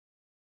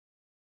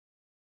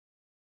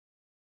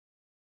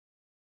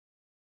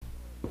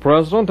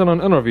President in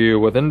an interview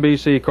with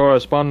NBC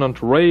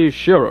correspondent Ray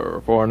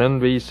Scherer for an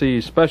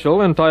NBC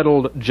special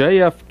entitled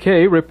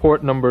JFK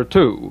Report Number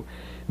 2,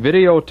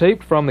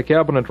 videotaped from the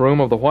Cabinet Room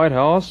of the White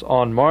House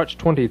on March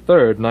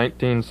 23,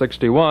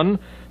 1961,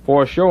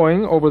 for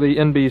showing over the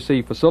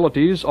NBC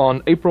facilities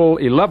on April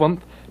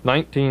 11,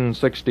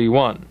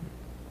 1961.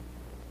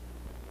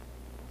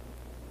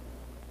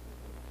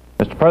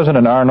 Mr.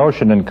 President, our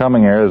notion in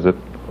coming here is that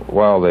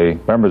while the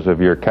members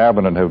of your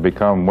cabinet have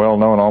become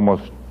well-known,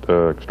 almost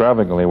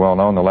extravagantly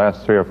well-known the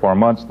last 3 or 4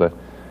 months, the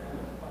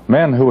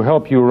men who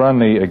help you run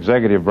the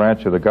executive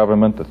branch of the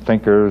government, the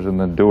thinkers and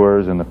the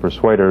doers and the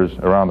persuaders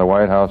around the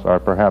White House, are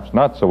perhaps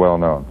not so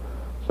well-known.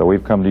 So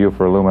we've come to you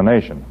for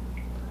illumination.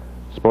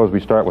 Suppose we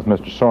start with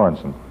Mr.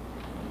 Sorensen.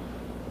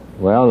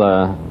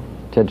 Well,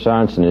 Ted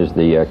Sorensen is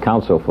the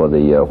counsel for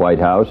the White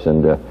House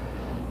and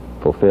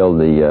fulfilled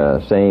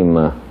the same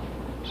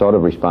sort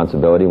of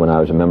responsibility when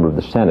I was a member of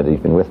the Senate. He's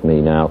been with me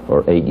now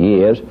for 8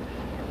 years.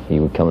 He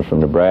comes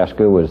from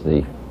Nebraska, was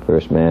the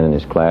first man in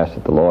his class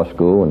at the law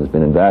school, and has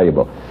been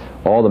invaluable.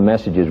 All the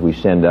messages we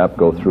send up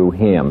go through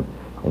him,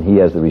 and he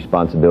has the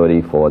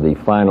responsibility for the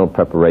final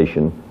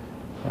preparation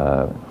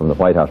from the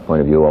White House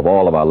point of view of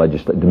all of our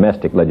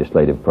domestic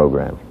legislative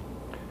programs.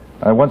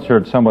 I once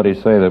heard somebody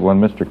say that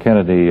when Mr.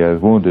 Kennedy is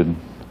wounded,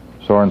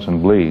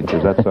 Sorensen bleeds.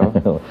 Is that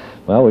so?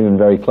 Well, we've been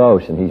very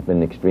close, and he's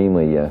been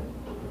extremely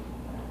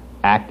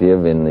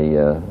active in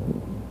the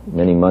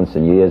many months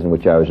and years in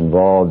which I was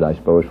involved, I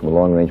suppose, from a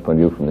long-range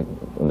point of view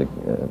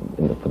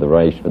for the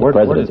race for the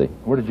presidency.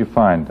 Where did you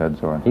find Ted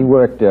Sorensen? He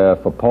worked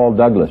for Paul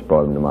Douglas,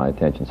 brought him to my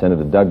attention,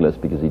 Senator Douglas,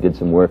 because he did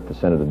some work for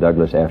Senator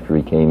Douglas after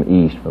he came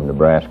east from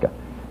Nebraska.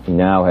 He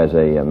now has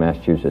a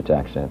Massachusetts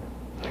accent.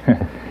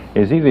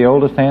 Is he the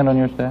oldest hand on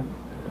your staff?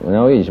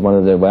 No, he's one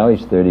of the, well,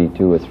 he's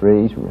 32 or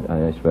 3.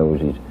 I suppose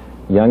he's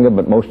younger,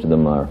 but most of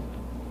them are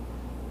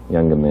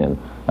younger men.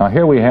 Now,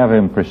 here we have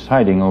him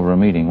presiding over a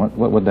meeting.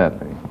 What would that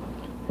be?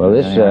 Well,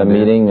 this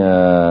meeting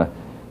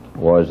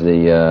was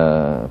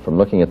from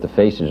looking at the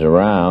faces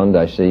around,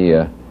 I see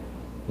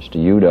Mr.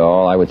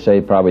 Udall. I would say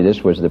probably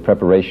this was the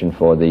preparation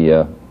for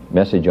the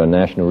message on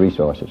national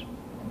resources.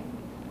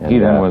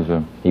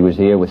 And, he was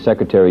here with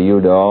Secretary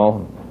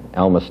Udall,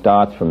 Elma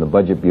Stotts from the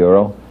Budget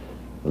Bureau,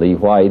 Lee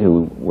White,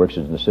 who works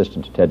as an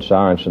assistant to Ted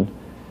Sorensen,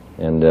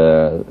 and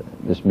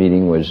this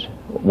meeting was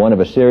one of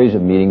a series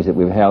of meetings that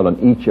we've held on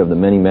each of the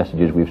many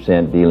messages we've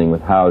sent dealing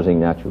with housing,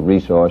 natural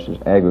resources,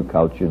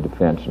 agriculture,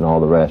 defense, and all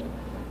the rest.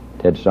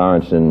 Ted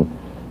Sorensen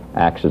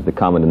acts as the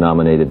common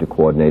denominator to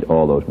coordinate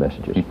all those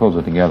messages. He pulls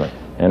it together.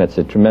 And it's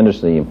a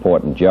tremendously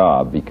important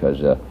job because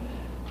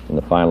in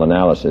the final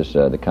analysis,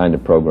 the kind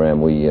of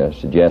program we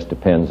suggest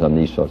depends on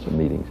these sorts of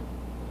meetings.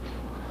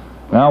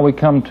 Now we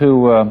come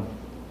to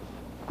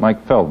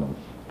Mike Feldman.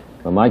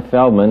 Well, Mike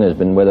Feldman has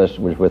been with us,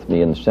 was with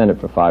me in the Senate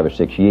for 5 or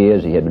 6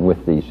 years. He had been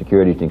with the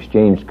Securities and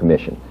Exchange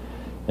Commission,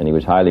 and he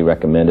was highly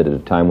recommended at a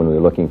time when we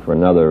were looking for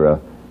another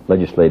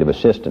legislative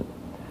assistant.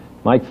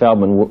 Mike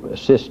Feldman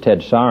assists Ted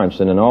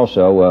Sorensen, and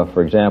also,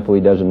 for example, he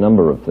does a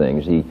number of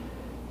things. He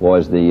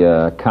was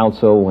the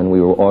counsel when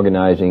we were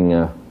organizing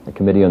a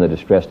committee on the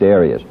distressed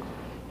areas.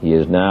 He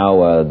is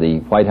now the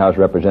White House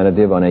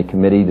representative on a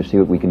committee to see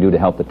what we can do to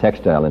help the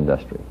textile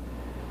industry.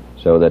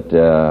 So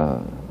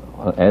that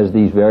as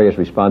these various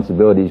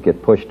responsibilities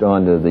get pushed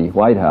onto the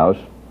White House,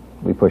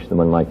 we push them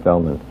on Mike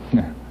Feldman.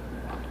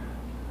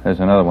 There's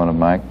another one of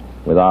Mike.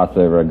 With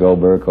Arthur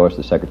Goldberg, of course,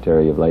 the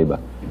Secretary of Labor.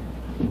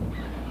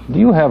 Do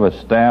you have a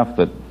staff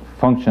that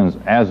functions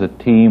as a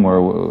team,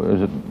 or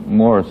is it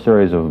more a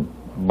series of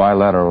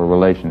bilateral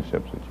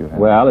relationships that you have?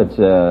 Well,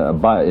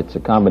 it's a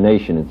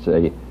combination. It's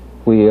a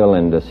wheel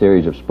and a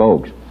series of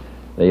spokes.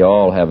 They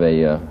all have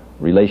a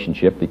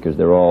relationship because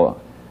they're all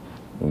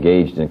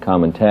engaged in a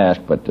common task,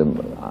 but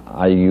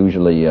I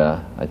usually,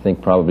 I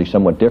think probably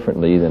somewhat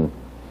differently than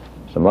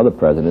some other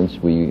presidents.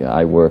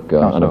 I work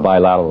on a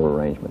bilateral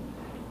arrangement.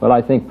 Well,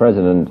 I think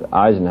President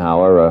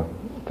Eisenhower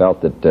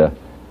felt that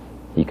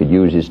he could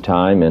use his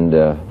time and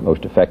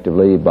most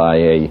effectively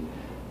by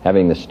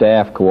having the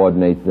staff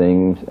coordinate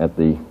things at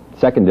the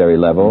secondary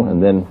level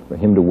and then for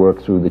him to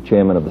work through the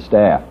chairman of the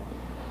staff.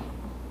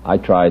 I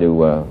try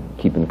to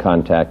keep in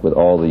contact with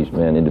all these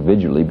men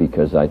individually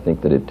because I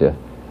think that it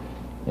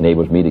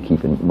enables me to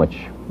keep in much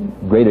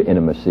greater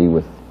intimacy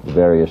with the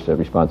various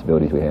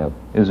responsibilities we have.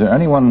 Is there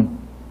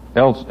anyone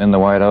else in the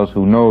White House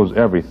who knows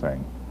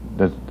everything?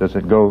 Does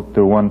it go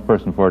through one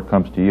person before it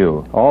comes to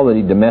you? All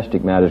the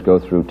domestic matters go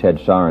through Ted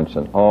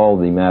Sorensen. All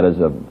the matters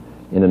of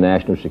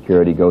international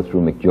security go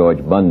through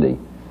McGeorge Bundy.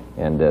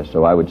 And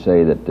so I would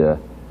say that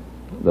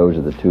those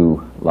are the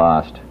two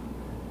last.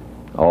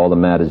 All the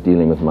matters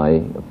dealing with my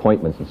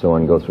appointments and so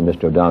on go through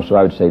Mr. O'Donnell. So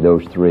I would say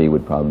those three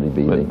would probably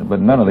be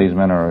But none of these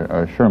men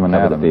are Sherman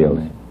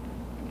Adams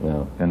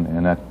no.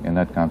 in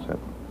that concept.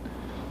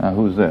 Now,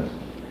 who's this?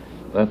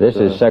 This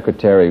is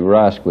Secretary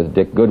Rusk with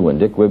Dick Goodwin.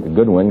 Dick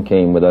Goodwin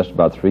came with us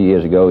about 3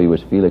 years ago. He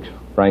was Felix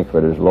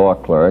Frankfurter's law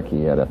clerk.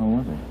 He had a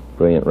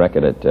brilliant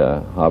record at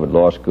Harvard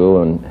Law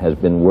School and has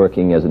been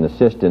working as an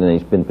assistant, and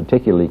he's been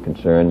particularly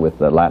concerned with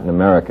Latin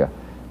America.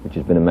 which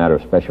has been a matter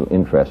of special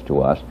interest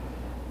to us,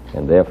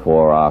 and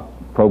therefore our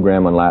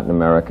program on Latin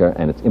America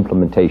and its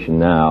implementation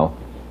now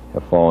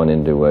have fallen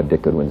into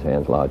Dick Goodwin's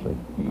hands largely.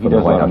 He does a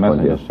lot of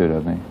messages too,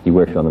 doesn't he? He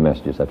works on the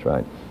messages, that's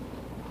right.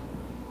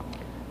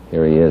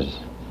 Here he is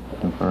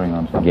Conferring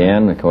on something.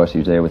 again. Of course,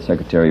 he's there with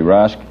Secretary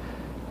Rusk.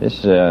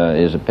 This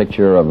is a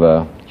picture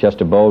of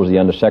Chester Bowles, the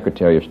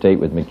Undersecretary of State,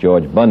 with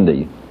McGeorge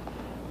Bundy.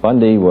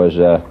 Bundy was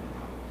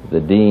the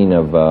Dean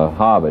of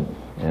Harvard,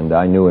 and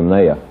I knew him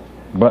there.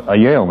 But a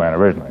Yale man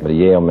originally. But a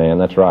Yale man,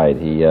 that's right.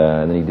 He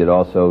and then he did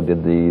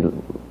the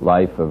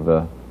life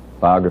of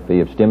biography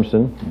of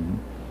Stimson,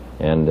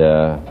 and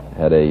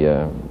had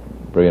a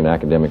brilliant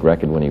academic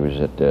record when he was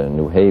at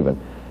New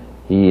Haven.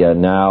 He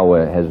now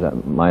has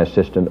my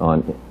assistant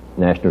on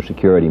national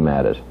security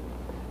matters,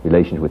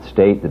 relations with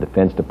state, the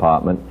Defense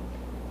Department,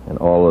 and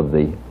all of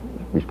the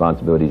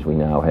responsibilities we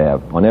now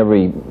have. On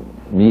every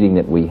meeting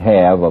that we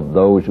have of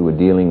those who are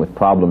dealing with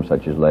problems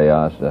such as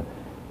Laos,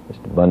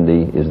 Mr.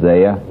 Bundy is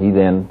there. He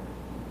then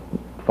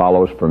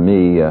follows for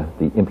me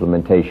the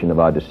implementation of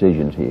our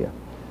decisions here,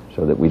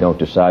 so that we don't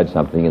decide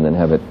something and then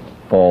have it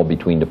fall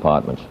between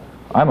departments.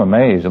 I'm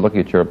amazed at looking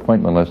at your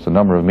appointment list, the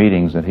number of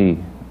meetings that he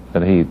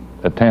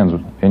attends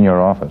in your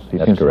office. He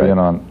seems to be in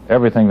on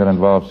everything that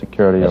involves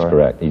security. That's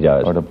correct. He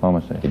does. Or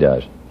diplomacy. He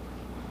does.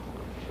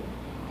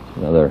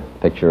 Another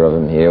picture of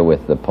him here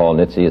with Paul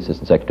Nitze,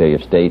 Assistant Secretary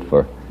of State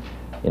for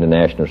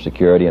International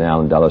Security, and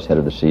Alan Dulles, head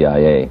of the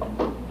CIA.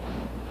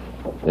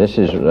 This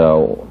is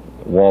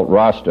Walt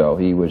Rostow.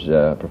 He was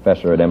a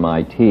professor at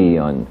MIT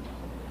and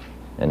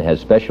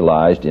has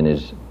specialized in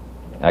his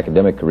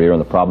academic career on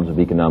the problems of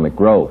economic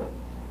growth,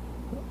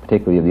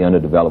 particularly of the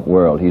underdeveloped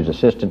world. He's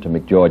assistant to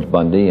McGeorge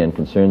Bundy and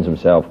concerns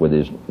himself with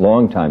his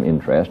long-time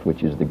interest,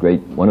 which is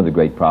one of the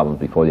great problems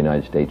before the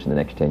United States in the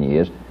next 10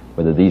 years,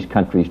 whether these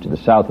countries to the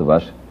south of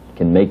us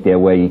can make their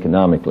way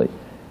economically.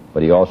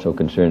 But he also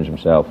concerns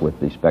himself with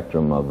the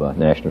spectrum of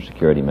national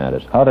security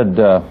matters. How did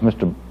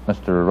Mr.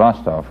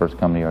 Rostow first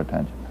come to your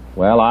attention?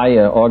 Well, I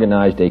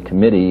organized a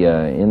committee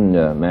in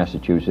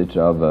Massachusetts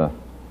of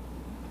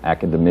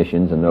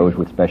academicians and those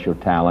with special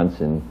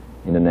talents in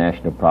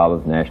international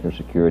problems, national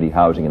security,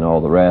 housing, and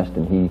all the rest,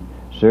 and he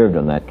served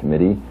on that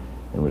committee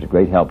and was a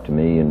great help to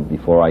me. And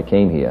before I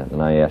came here,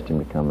 and I asked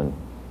him to come and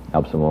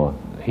help some more.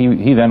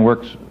 He then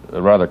works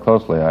rather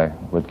closely, I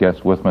would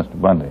guess, with Mr.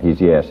 Bundy. He's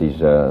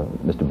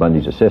Mr.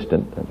 Bundy's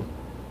assistant,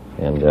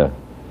 and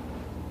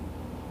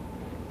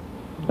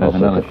there's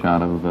another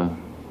shot of.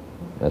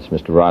 That's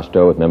Mr.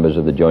 Rostow with members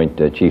of the Joint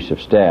Chiefs of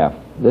Staff.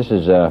 This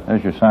is.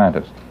 There's your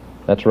scientist.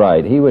 That's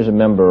right. He was a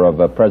member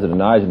of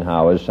President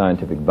Eisenhower's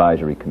Scientific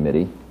Advisory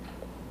Committee.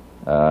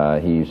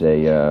 Was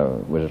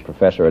a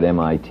professor at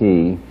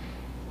MIT,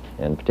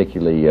 and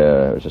particularly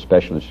was a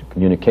specialist in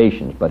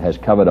communications, but has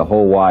covered a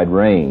whole wide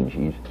range.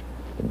 He's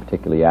been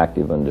particularly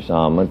active on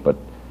disarmament, but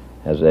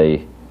has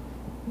a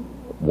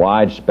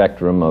wide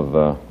spectrum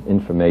of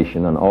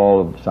information on all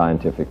of the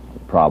scientific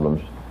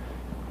problems.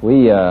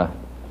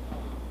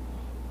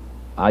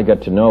 I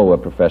got to know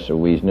Professor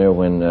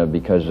Wiesner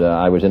because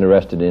I was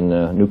interested in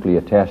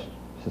nuclear test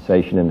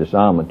cessation and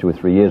disarmament 2 or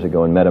 3 years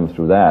ago and met him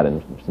through that,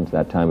 and since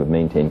that time I've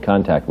maintained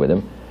contact with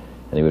him.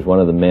 And he was one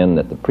of the men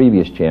that the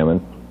previous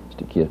chairman,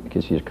 Mr.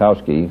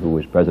 Kisiakowski, who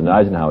was President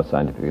Eisenhower's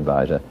scientific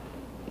advisor,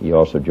 he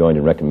also joined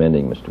in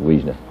recommending Mr.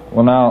 Wiesner.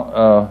 Well,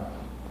 now,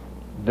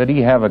 did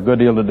he have a good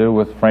deal to do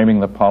with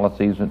framing the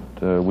policies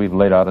that we've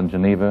laid out in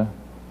Geneva?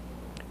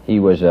 He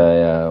was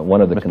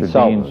one of the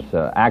consultants.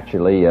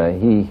 Actually,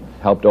 he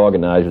helped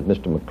organize with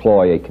Mr.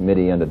 McCloy a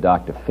committee under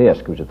Dr.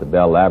 Fisk, who's at the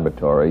Bell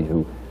Laboratory,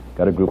 who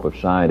got a group of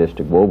scientists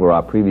to go over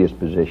our previous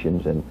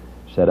positions and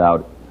set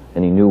out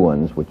any new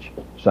ones which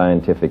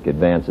scientific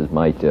advances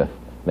might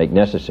make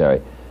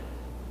necessary.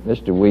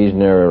 Mr.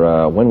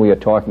 Wiesner, when we are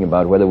talking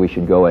about whether we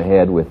should go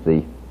ahead with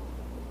the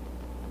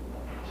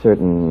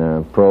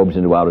certain probes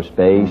into outer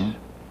space,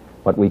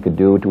 what we could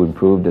do to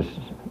improve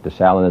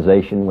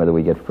desalinization, whether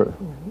we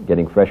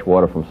getting fresh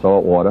water from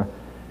salt water,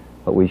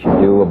 what we should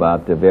do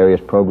about the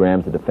various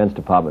programs the Defense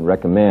Department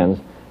recommends.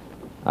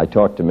 I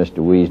talked to Mr.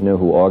 Wiesner,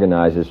 who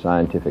organizes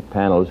scientific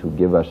panels who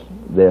give us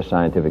their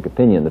scientific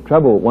opinion.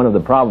 One of the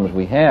problems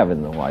we have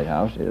in the White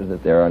House is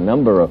that there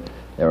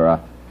are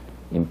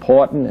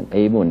important and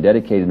able and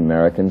dedicated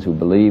Americans who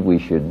believe we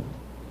should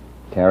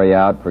carry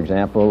out, for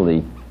example,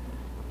 the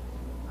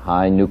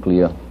high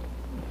nuclear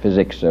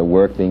physics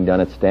work being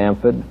done at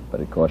Stanford, but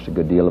it costs a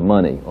good deal of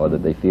money, or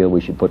that they feel we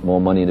should put more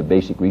money into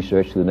basic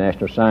research through the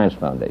National Science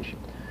Foundation,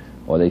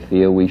 or they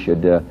feel we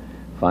should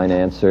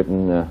finance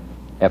certain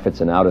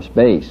efforts in outer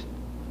space.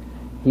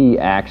 He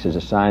acts as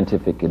a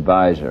scientific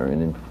advisor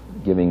in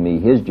giving me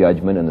his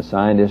judgment and the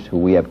scientists who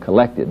we have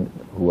collected,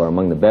 who are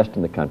among the best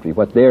in the country,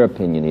 what their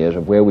opinion is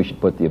of where we should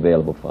put the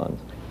available funds.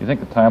 You think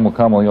the time will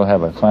come when you'll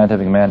have a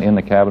scientific man in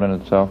the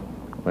cabinet itself?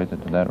 Raise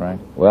it to that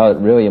rank? Well, it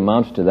really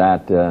amounts to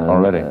that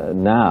already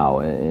now,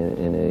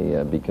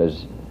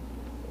 because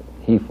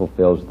he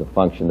fulfills the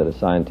function that a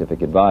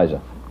scientific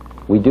advisor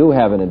We do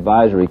have an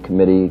advisory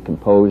committee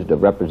composed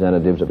of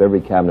representatives of every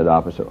cabinet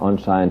officer on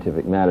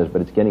scientific matters,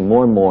 but it's getting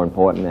more and more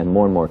important and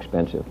more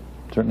expensive.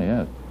 It certainly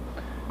is.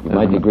 You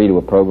might agree to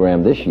a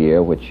program this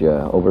year, which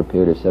over a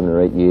period of 7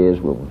 or 8 years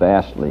will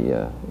vastly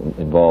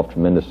involve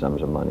tremendous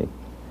sums of money.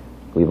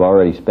 We've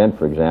already spent,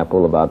 for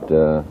example, about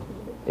 $800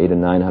 or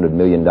 $900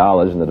 million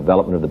in the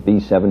development of the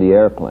B-70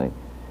 airplane.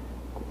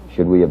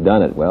 Should we have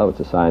done it? Well, it's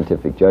a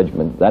scientific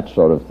judgment. That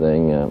sort of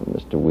thing,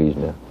 Mr.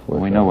 Wiesner.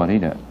 Well, we know what he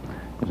did.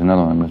 There's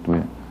another one, Mr.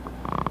 Wiesner.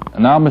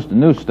 And now, Mr.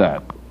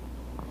 Neustadt.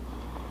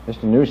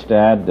 Mr.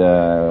 Neustadt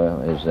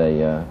is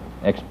a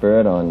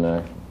expert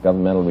on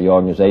governmental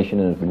reorganization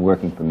and has been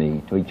working for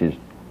me. He's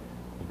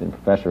been a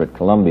professor at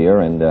Columbia,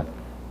 and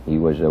he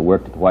was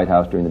worked at the White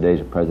House during the days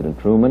of President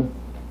Truman.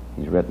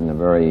 He's written a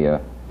very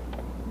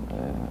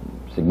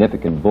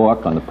significant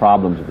book on the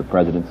problems of the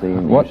presidency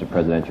and the use of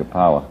presidential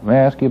power. May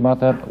I ask you about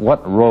that?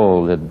 What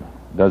role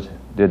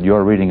did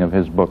your reading of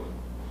his book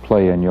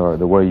play in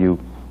the way you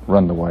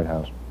run the White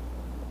House,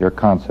 your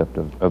concept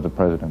of the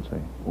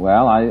presidency?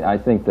 Well, I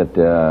think that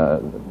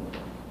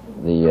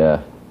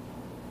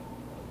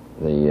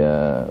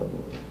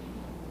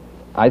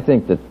I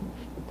think that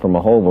from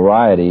a whole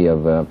variety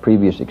of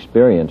previous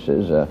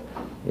experiences,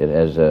 it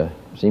has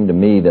seemed to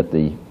me that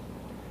the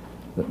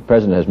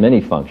president has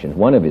many functions.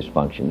 One of his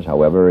functions,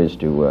 however, is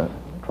to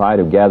try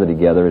to gather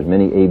together as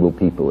many able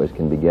people as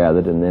can be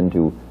gathered, and then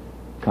to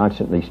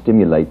constantly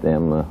stimulate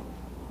them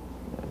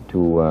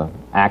to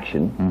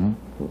action,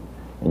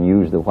 and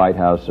use the White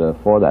House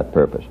for that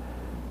purpose.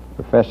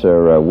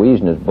 Professor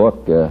Wiesner's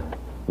book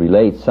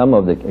relates some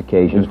of the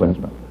occasions when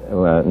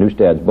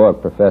Neustadt's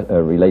book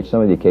relates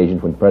some of the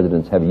occasions when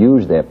presidents have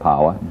used their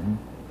power,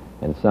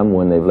 and some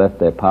when they've left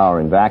their power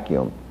in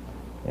vacuum,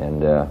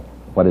 and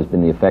what has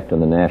been the effect on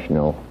the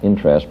national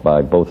interest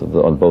by on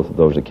both of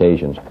those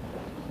occasions.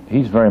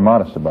 He's very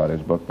modest about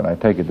his book, but I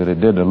take it that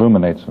it did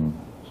illuminate some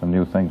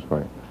new things for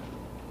you.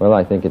 Well,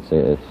 I think it's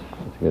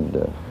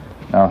good.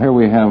 Now here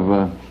we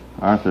have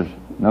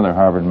another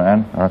Harvard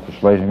man, Arthur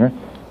Schlesinger.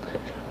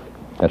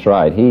 That's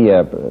right.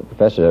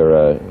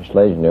 Professor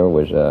Schlesinger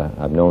was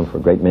I've known for a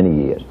great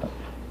many years.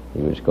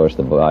 He was, of course,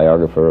 the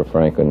biographer of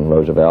Franklin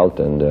Roosevelt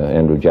and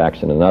Andrew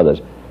Jackson and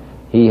others.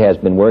 He has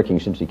been working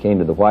since he came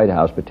to the White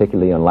House,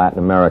 particularly on Latin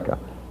America.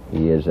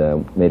 He has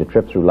made a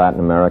trip through Latin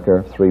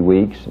America, 3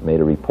 weeks, made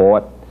a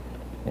report,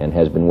 and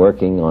has been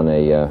working on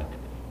a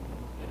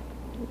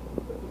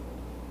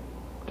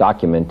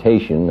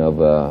documentation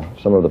of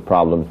some of the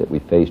problems that we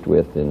faced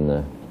with in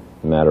the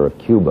matter of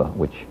Cuba,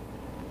 which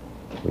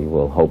we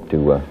will hope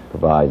to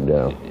provide.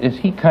 Is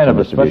he kind of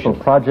a special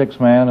projects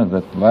man, and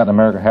that Latin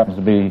America happens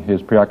to be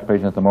his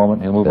preoccupation at the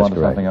moment? He'll move on to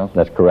something else?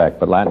 That's correct.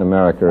 But Latin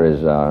America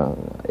is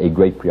a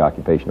great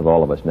preoccupation of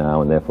all of us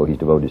now, and therefore he's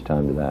devoted his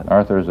time to that.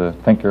 Arthur is a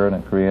thinker and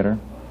a creator?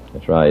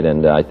 That's right,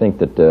 and I think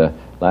that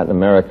Latin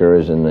America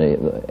is in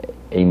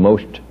a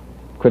most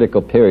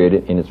critical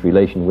period in its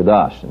relation with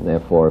us, and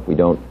therefore if we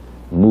don't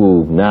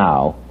move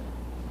now,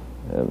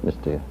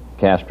 Mr.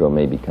 Castro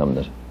may become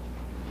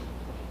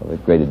of a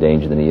greater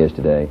danger than he is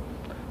today.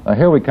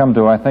 Here we come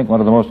to, I think, one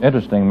of the most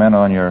interesting men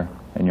in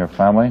your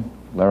family,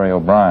 Larry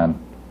O'Brien.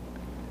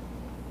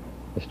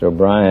 Mr.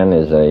 O'Brien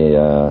has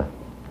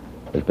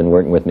been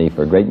working with me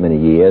for a great many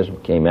years,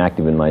 became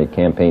active in my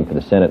campaign for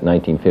the Senate in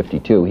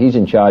 1952. He's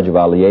in charge of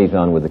our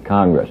liaison with the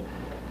Congress.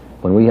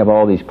 When we have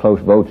all these close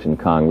votes in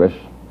Congress,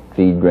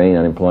 feed, grain,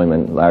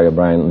 unemployment, Larry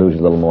O'Brien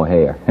loses a little more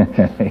hair.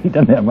 He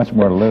doesn't have much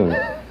more to lose.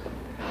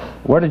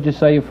 Where did you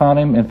say you found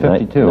him? In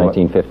 52?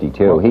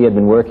 1952. He had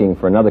been working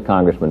for another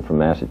congressman from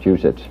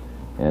Massachusetts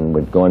and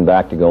was going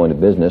back to go into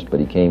business,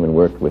 but he came and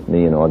worked with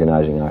me in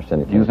organizing our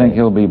Senate campaign. Do you think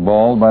he'll be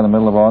bald by the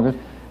middle of August?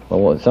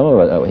 Well, some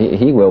of it,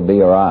 he will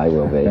be, or I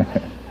will be.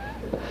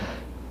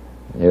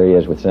 Here he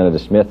is with Senator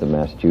Smith of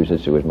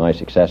Massachusetts, who is my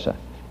successor.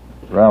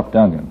 Ralph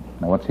Dungan.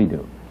 Now, what's he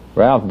do?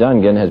 Ralph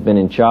Dungan has been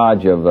in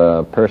charge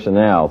of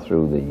personnel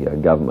through the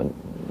government,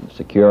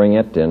 securing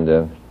it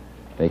and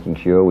making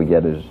sure we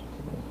get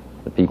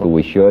the people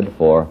we should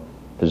for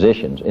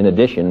positions. In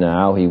addition,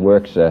 now he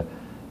works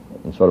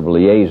in sort of a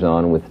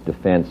liaison with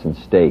defense and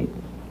state,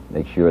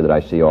 make sure that I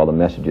see all the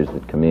messages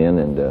that come in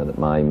and that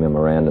my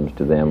memorandums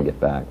to them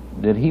get back.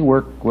 Did he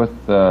work with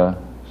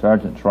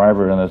Sergeant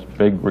Shriver in this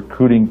big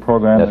recruiting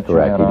program? That's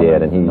correct, he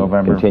did, and he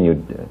November?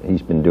 continued.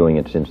 He's been doing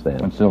it since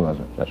then. And still does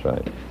it? That's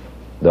right.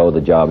 Though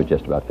the job is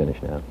just about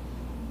finished now.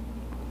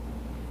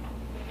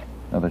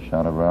 Another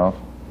shot of Ralph.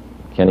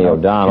 Kenny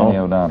O'Donnell. Kenny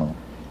O'Donnell.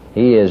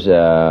 He is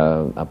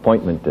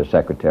appointment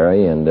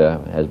secretary and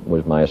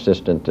was my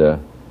assistant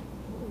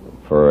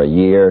for a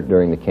year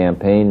during the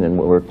campaign and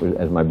worked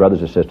as my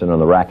brother's assistant on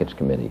the Rackets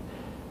Committee.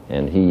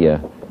 And he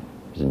is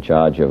in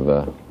charge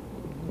of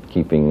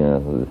keeping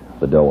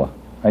the DOA.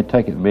 I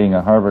take it being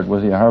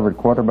was he a Harvard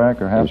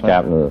quarterback or halfback? He was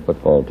captain of the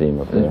football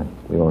team up there.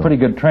 Pretty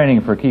good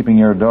training for keeping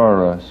your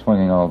door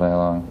swinging all day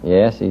long.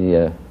 Yes,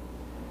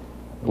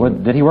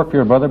 did he work for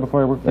your brother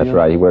before he worked for you? That's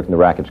right, he worked in the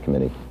Rackets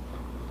Committee.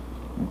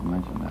 You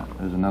mentioned that.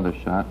 There's another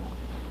shot.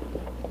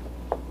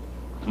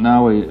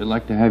 Now we'd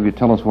like to have you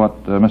tell us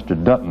what Mr.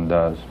 Dutton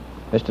does.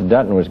 Mr.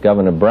 Dutton was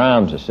Governor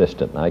Brown's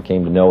assistant. I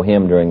came to know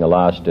him during the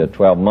last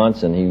 12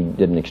 months, and he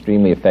did an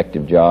extremely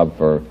effective job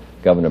for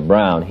Governor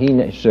Brown.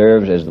 He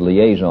serves as the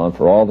liaison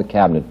for all the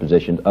cabinet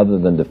positions other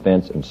than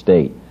defense and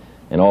state,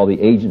 and all the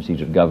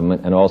agencies of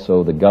government, and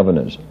also the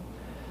governors.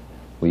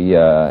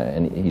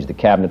 And he's the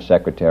cabinet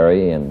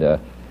secretary, and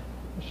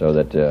so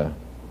that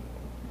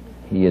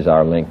he is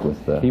our link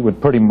with. He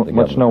would pretty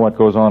much know what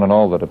goes on in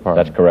all the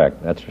departments. That's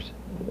correct. That's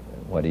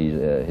what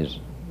his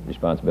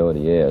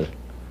responsibility is.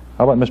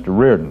 How about Mr.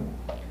 Reardon?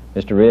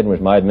 Mr. Reardon was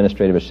my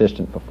administrative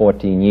assistant for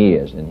 14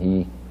 years, and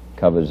he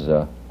covers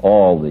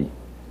all the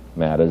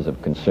matters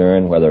of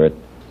concern, whether it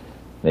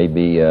may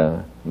be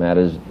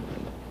matters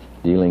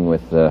dealing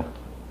with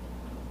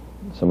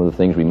some of the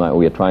things we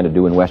are trying to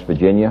do in West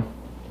Virginia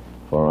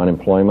for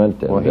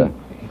unemployment, and well,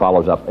 he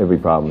follows up every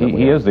problem.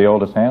 He is the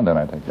oldest hand, then,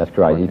 I think. That's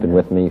right. He's been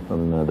with me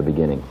from the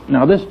beginning.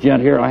 Now, this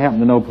gent here I happen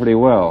to know pretty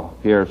well,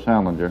 Pierre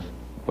Salinger,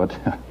 but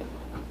I'm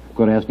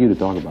going to ask you to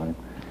talk about him.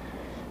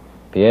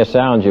 Pierre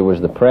Salinger was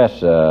the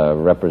press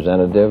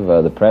representative,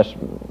 the press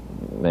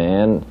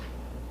man,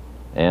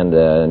 and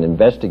an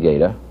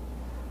investigator,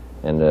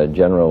 and a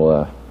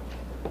general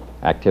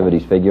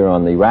activities figure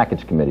on the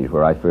rackets committees,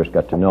 where I first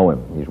got to know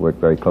him. He's worked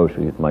very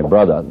closely with my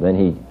brother. Then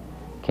he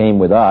came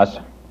with us,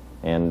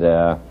 and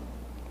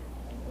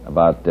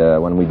about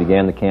when we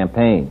began the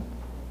campaign,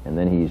 and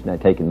then he's now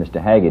taken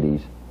Mr.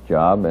 Haggerty's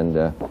job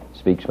and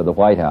speaks for the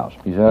White House.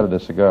 He's added a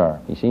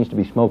cigar. He seems to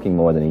be smoking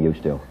more than he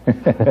used to.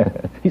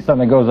 He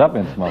suddenly goes up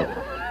in smoke.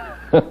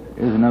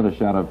 Here's another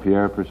shot of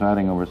Pierre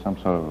presiding over some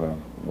sort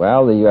of...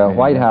 well, the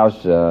White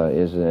House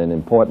is an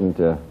important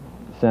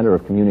center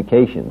of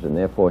communications, and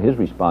therefore his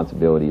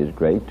responsibility is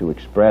great to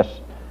express,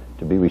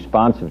 to be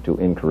responsive to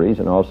inquiries,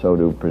 and also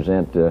to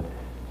present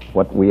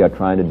what we are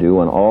trying to do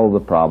on all the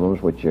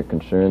problems which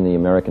concern the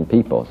American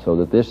people, so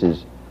that this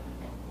is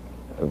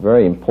a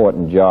very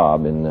important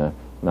job and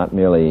not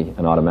merely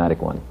an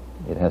automatic one.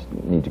 It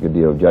needs a good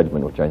deal of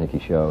judgment, which I think he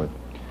showed.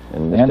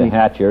 And Mr.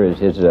 Hatcher is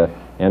his,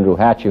 Andrew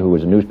Hatcher, who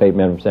was a newspaper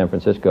man from San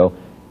Francisco,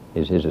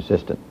 is his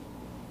assistant.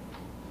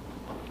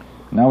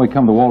 Now we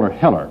come to Walter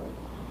Heller.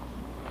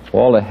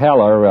 Walter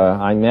Heller,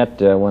 I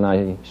met when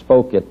I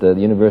spoke at the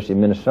University of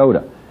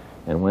Minnesota,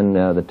 and when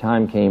the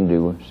time came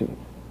to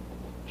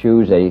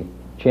choose a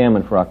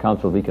chairman for our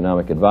Council of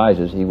Economic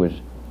Advisors, he was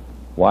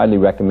widely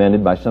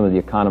recommended by some of the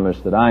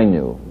economists that I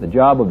knew. The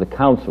job of the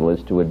council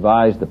is to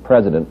advise the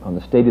president on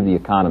the state of the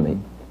economy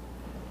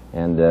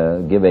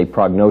and give a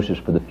prognosis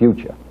for the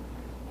future.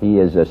 He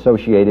is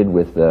associated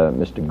with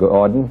Mr.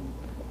 Gordon,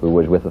 who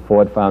was with the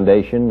Ford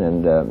Foundation,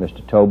 and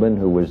Mr. Tobin,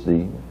 who was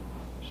the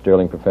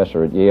Sterling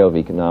professor at Yale of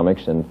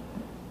economics, and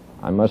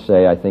I must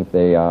say I think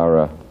they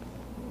are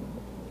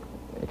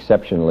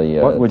exceptionally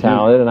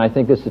talented, and I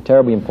think this is a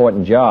terribly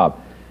important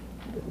job.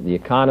 The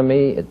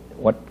economy,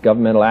 what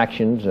governmental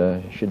actions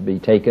should be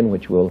taken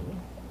which will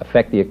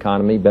affect the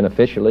economy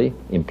beneficially,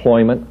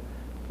 employment,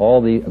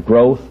 all the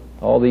growth,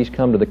 all these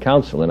come to the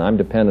council, and I'm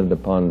dependent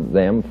upon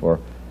them for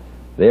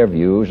their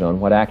views on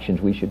what actions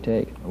we should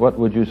take. What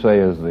would you say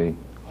is the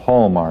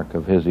hallmark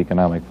of his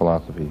economic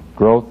philosophy?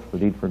 Growth, the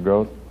need for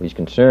growth? He's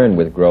concerned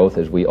with growth,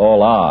 as we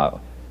all are.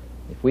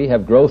 If we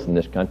have growth in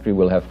this country,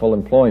 we'll have full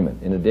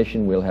employment. In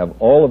addition, we'll have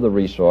all of the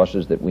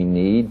resources that we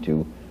need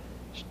to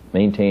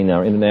maintain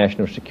our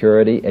international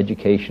security,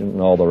 education,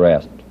 and all the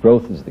rest.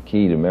 Growth is the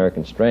key to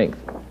American strength.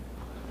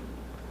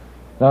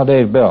 Now,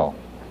 Dave Bell.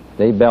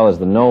 Dave Bell is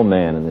the no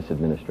man in this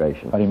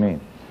administration. How do you mean?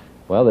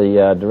 Well,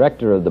 the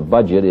director of the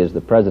budget is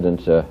the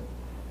president's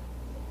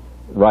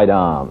right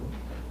arm.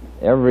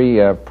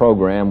 Every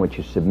program which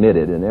is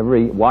submitted,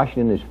 and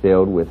Washington is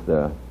filled with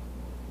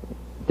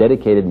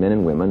dedicated men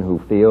and women who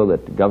feel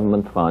that the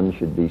government funds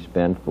should be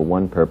spent for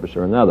one purpose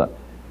or another.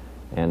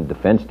 And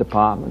Defense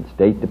Department,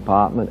 State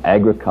Department,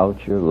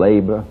 Agriculture,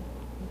 Labor,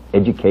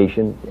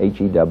 Education,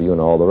 HEW,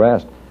 and all the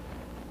rest.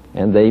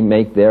 And they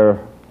make their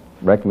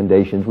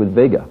recommendations with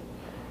vigor.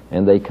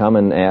 And they come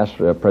and ask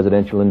for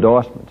presidential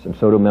endorsements, and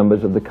so do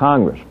members of the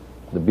Congress.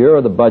 The Bureau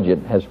of the Budget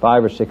has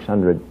 500 or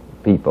 600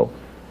 people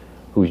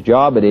whose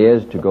job it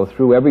is to go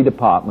through every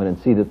department and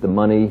see that the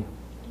money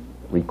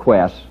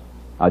requests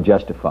are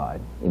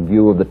justified in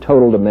view of the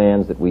total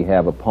demands that we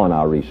have upon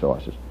our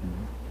resources.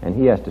 And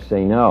he has to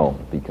say no,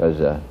 because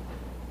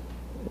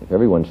if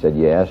everyone said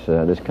yes,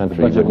 this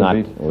country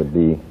would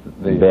be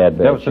in bad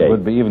deficit shape.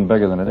 Would be even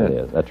bigger than it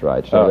is. That's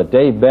right. So that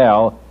Dave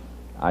Bell,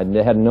 I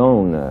had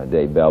known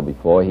Dave Bell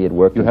before. He had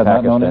worked in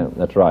Pakistan. You had not known him?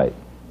 That's right.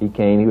 He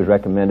came. He was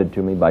recommended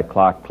to me by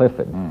Clark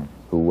Clifford,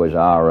 who was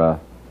our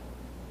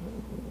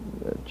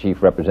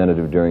chief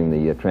representative during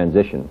the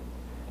transition.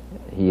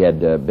 He had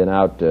been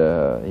out.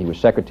 He was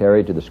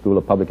secretary to the School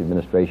of Public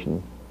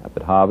Administration up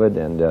at Harvard,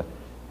 and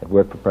had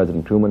worked for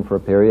President Truman for a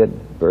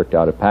period. Worked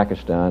out of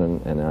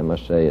Pakistan, and I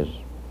must say,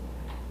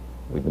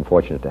 we've been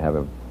fortunate to have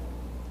him.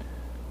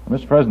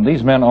 Mr. President,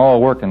 these men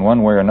all work in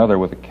one way or another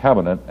with the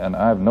cabinet, and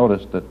I've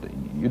noticed that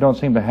you don't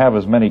seem to have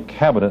as many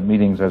cabinet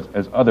meetings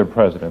as other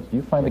presidents. Do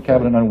you find the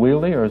cabinet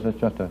unwieldy, or is it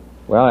just a...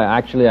 Well,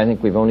 actually, I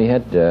think we've only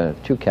had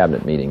 2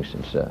 cabinet meetings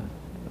since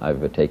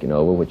I've taken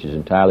over, which is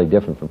entirely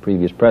different from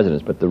previous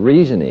presidents. But the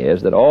reason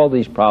is that all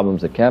these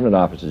problems that cabinet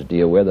officers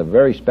deal with are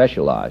very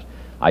specialized.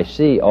 I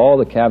see all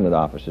the cabinet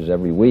officers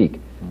every week,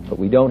 but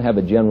we don't have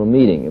a general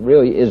meeting. It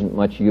really isn't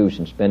much use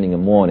in spending a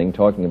morning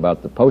talking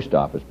about the post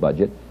office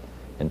budget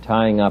and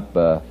tying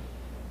up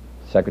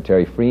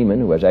Secretary Freeman,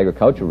 who has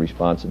agricultural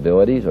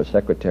responsibilities, or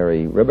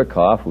Secretary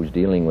Ribicoff, who's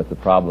dealing with the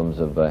problems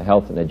of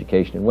health and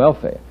education and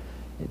welfare.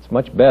 It's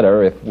much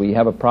better if we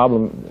have a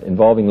problem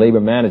involving labor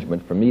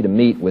management for me to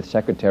meet with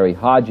Secretary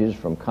Hodges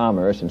from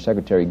Commerce and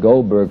Secretary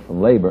Goldberg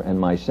from Labor and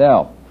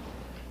myself,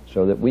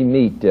 so that we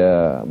meet,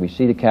 we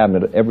see the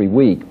cabinet every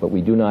week, but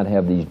we do not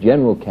have these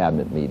general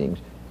cabinet meetings,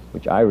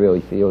 which I really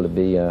feel to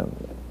be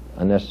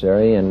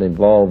unnecessary and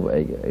involve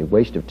a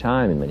waste of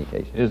time in many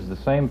cases. Is the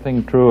same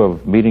thing true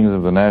of meetings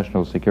of the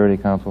National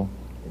Security Council?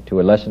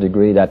 To a lesser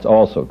degree, that's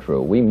also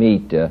true. We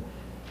meet,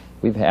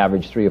 we've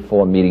averaged 3 or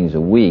 4 meetings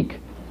a week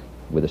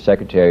with the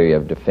Secretary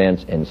of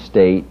Defense and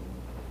State,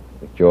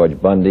 George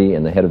Bundy,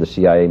 and the head of the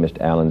CIA, Mr.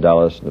 Allen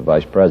Dulles, and the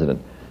Vice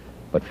President.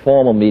 But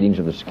formal meetings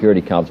of the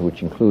Security Council,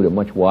 which include a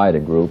much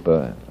wider group,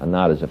 are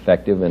not as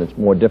effective, and it's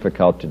more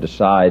difficult to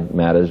decide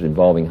matters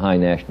involving high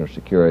national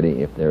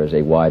security if there is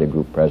a wider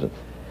group present.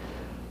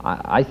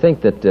 I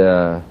think that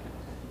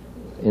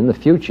in the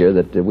future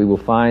that we will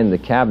find the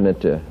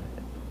cabinet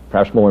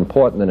perhaps more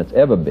important than it's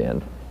ever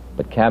been,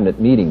 but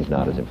cabinet meetings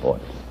not as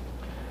important.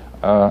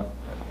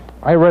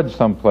 I read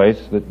someplace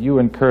that you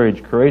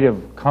encourage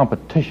creative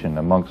competition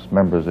amongst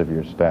members of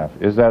your staff.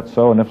 Is that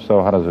so, and if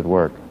so, how does it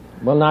work?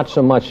 Well, not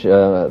so much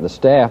the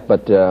staff,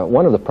 but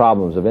one of the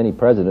problems of any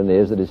president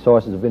is that his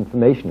sources of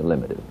information are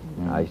limited.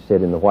 I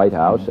sit in the White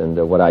House,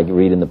 and what I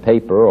read in the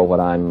paper or what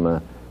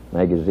I'm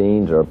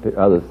magazines or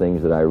other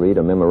things that I read,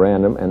 a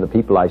memorandum, and the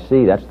people I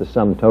see, that's the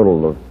sum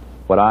total of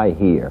what I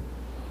hear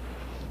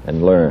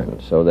and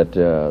learn. So that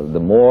the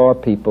more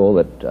people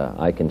that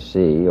I can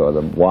see, or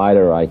the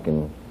wider I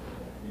can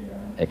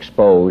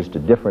expose to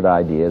different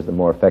ideas, the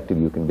more effective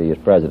you can be as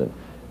president.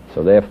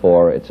 So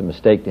therefore, it's a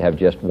mistake to have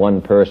just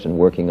one person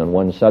working on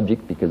one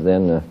subject, because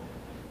then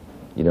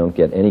you don't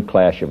get any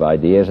clash of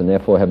ideas and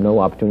therefore have no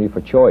opportunity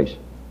for choice.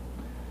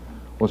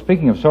 Well,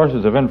 speaking of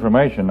sources of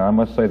information, I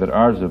must say that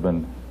ours have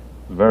been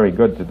very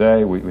good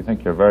today. We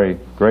think you're very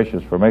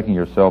gracious for making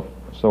yourself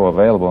so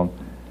available.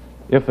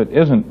 If it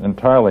isn't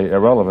entirely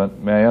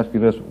irrelevant, may I ask you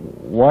this,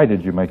 why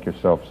did you make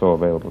yourself so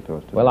available to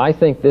us today? Well, I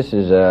think this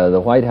is,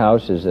 the White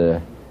House is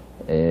a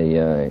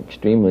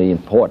extremely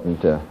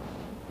important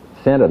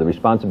center. The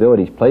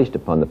responsibilities placed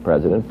upon the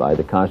President by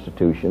the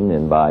Constitution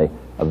and by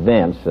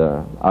events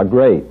are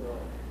great.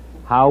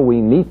 How we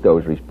meet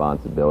those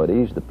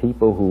responsibilities, the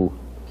people who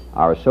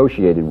are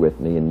associated with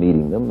me in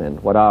meeting them,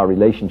 and what our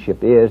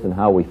relationship is and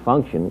how we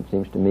function, it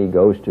seems to me,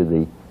 goes to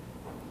the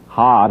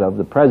heart of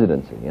the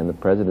presidency. And the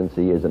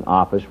presidency is an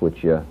office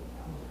which, in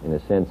a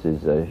sense,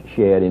 is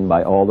shared in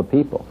by all the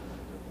people.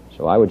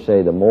 So I would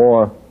say the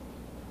more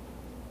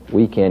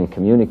we can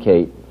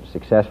communicate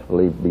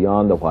successfully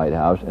beyond the White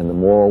House, and the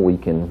more we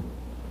can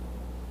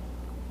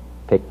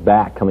pick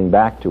back, coming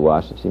back to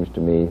us, it seems to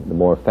me, the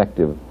more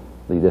effectively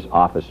this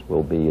office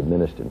will be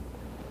administered.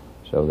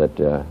 So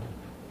that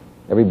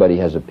everybody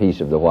has a piece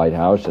of the White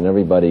House, and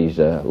everybody's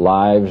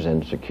lives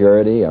and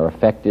security are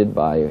affected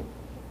by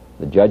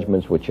the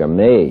judgments which are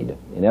made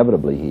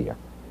inevitably here.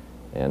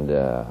 And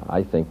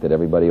I think that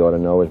everybody ought to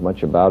know as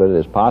much about it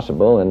as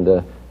possible, and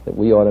that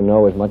we ought to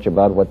know as much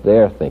about what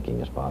they're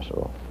thinking as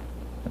possible.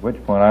 At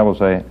which point I will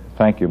say,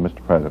 thank you,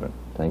 Mr. President.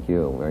 Thank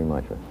you very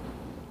much.